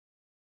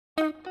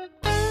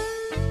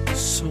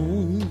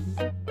soon.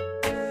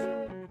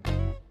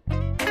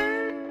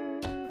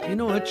 You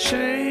know, a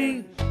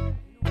change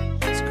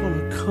is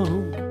gonna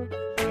come.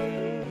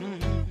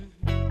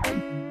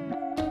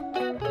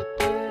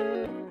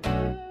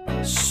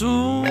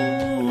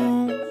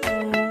 Soon,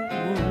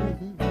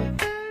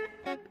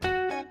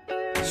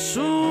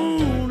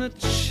 soon a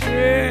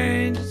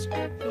change is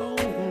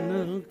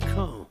gonna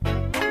come.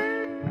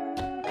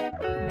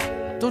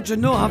 Don't you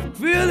know I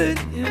feel it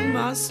in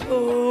my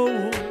soul?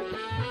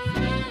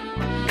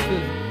 Feel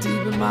it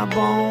deep in my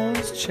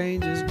bones,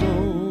 change is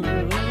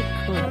gonna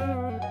come.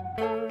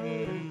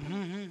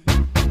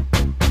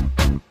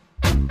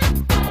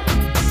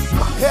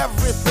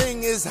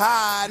 Everything is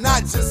high,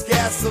 not just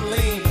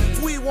gasoline.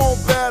 We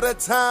want better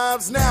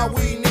times, now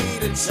we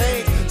need a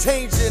change.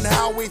 Changing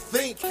how we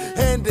think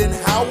and in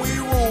how we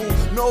rule.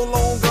 No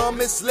longer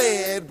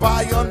misled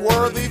by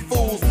unworthy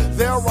fools.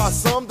 There are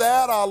some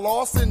that are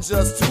lost and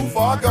just too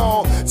far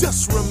gone.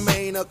 Just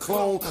remain a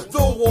clone,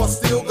 the war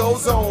still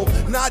goes on.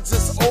 Not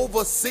just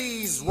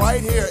overseas,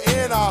 right here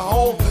in our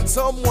home.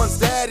 Someone's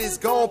dad is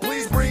gone,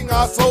 please bring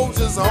our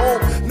soldiers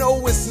home.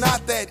 No, it's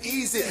not that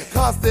easy,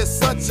 cause there's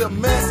such a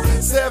mess.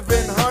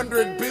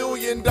 $700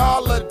 billion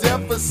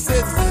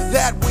deficits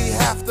that we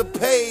have to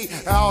pay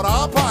out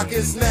our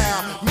pockets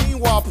now.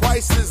 Meanwhile,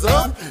 prices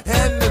up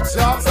and the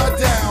jobs are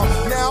down.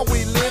 Now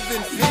we live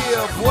in fear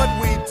of what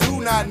we do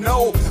not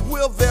know.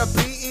 Will there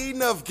be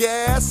enough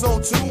gas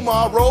on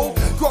tomorrow?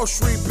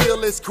 Grocery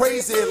bill is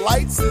crazy,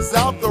 lights is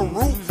out the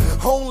roof.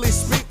 Only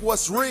speak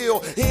what's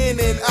real, in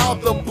and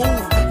out the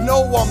booth.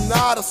 No, I'm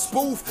not a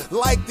spoof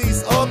like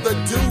these other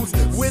dudes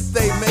with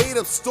they made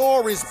up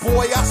stories.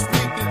 Boy, I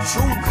speak the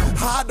truth.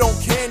 I don't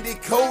candy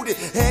coat it,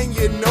 and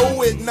you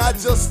know it. Not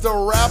just a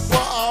rapper,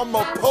 I'm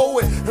a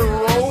poet,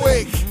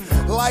 heroic.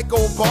 Like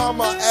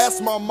Obama,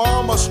 asked my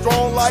mama,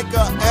 strong like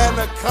an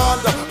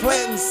anaconda,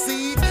 planting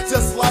seed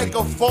just like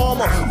a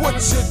farmer. What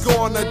you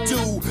gonna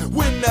do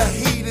when the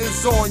heat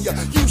is on you?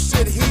 You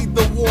should heed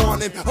the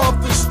warning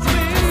of the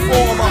street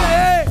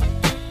performer.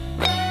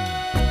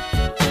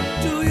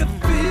 Do you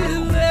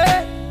feel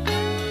it?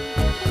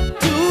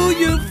 Do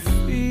you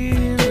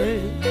feel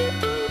it?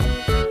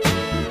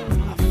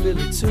 I feel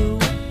it too.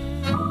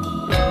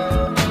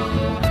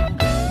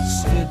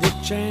 Said the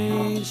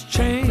change,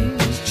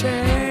 change,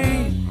 change.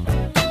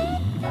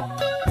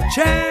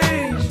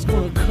 Change is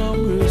gonna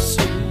come real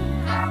soon.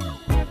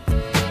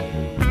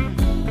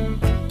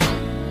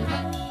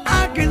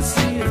 I can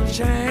see a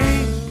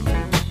change.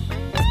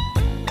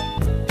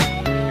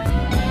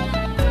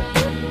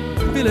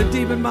 Feel it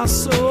deep in my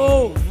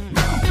soul.